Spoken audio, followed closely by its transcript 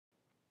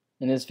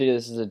In this video,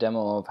 this is a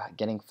demo of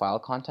getting file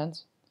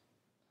contents.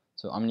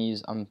 So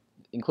I'm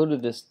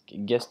included this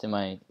gist in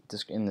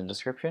the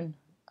description.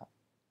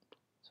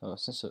 So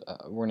since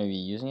we're going to be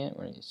using it,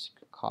 we're going to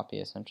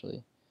copy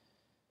essentially.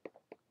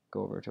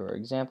 Go over to our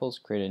examples,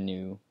 create a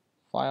new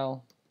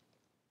file.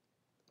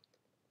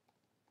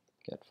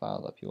 Get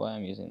file.py.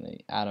 I'm using the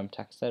Atom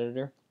text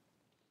editor.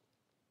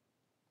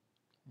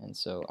 And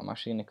so I'm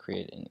actually going to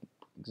create an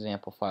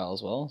example file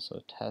as well.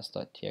 So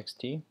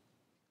test.txt.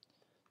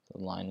 So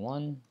line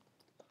 1,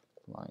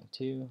 line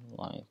 2,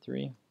 line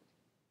 3.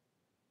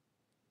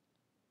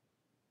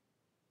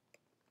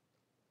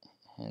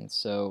 And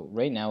so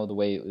right now the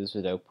way this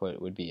would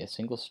output would be a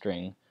single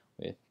string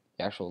with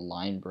the actual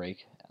line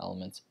break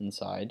elements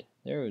inside.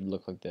 There it would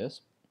look like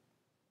this.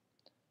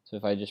 So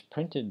if I just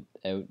printed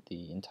out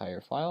the entire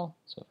file,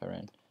 so if I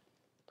ran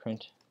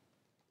print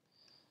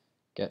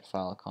get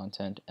file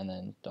content and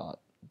then dot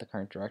the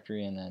current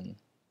directory and then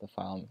the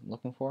file I'm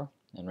looking for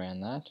and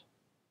ran that,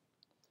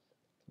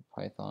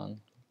 Python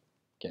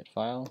get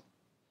file,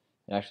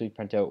 it actually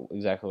print out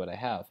exactly what I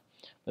have.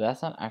 But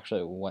that's not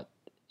actually what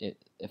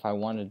if I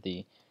wanted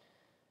the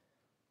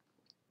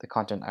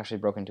content actually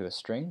broken into a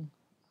string,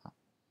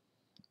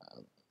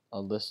 a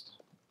list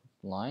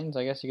of lines,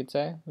 I guess you could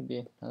say, would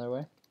be another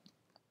way.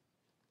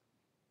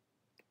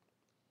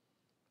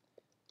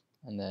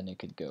 And then it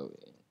could go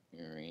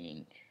in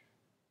range.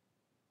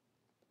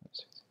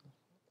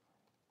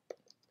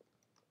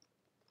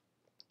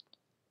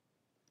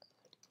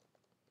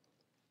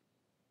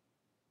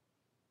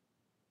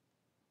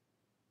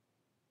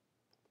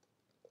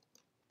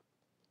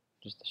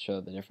 Just to show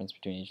the difference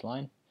between each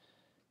line.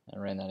 And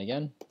I ran that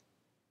again.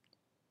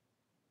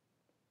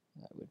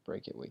 That would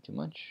break it way too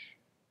much.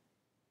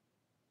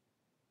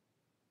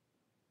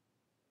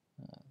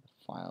 The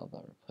file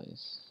that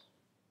replace.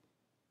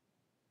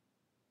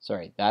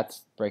 Sorry,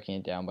 that's breaking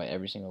it down by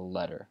every single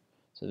letter.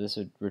 So this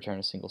would return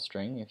a single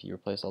string. If you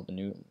replace all the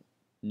new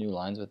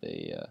lines with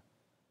a,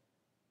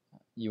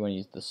 you want to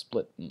use the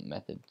split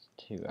method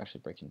to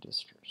actually break into a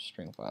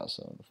string file.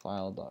 So the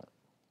file dot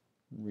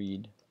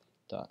read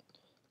dot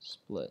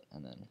split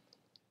and then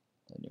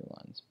the new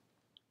lines.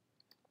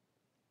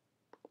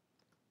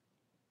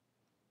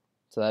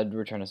 So that would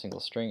return a single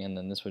string, and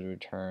then this would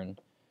return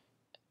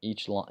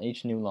each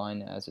new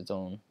line as its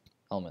own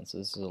element. So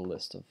this is a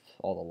list of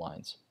all the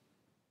lines.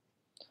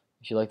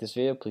 If you like this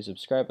video, please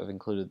subscribe. I've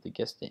included the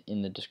gist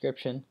in the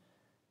description.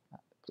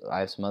 I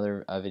have some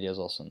other videos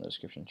also in the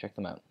description. Check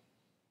them out.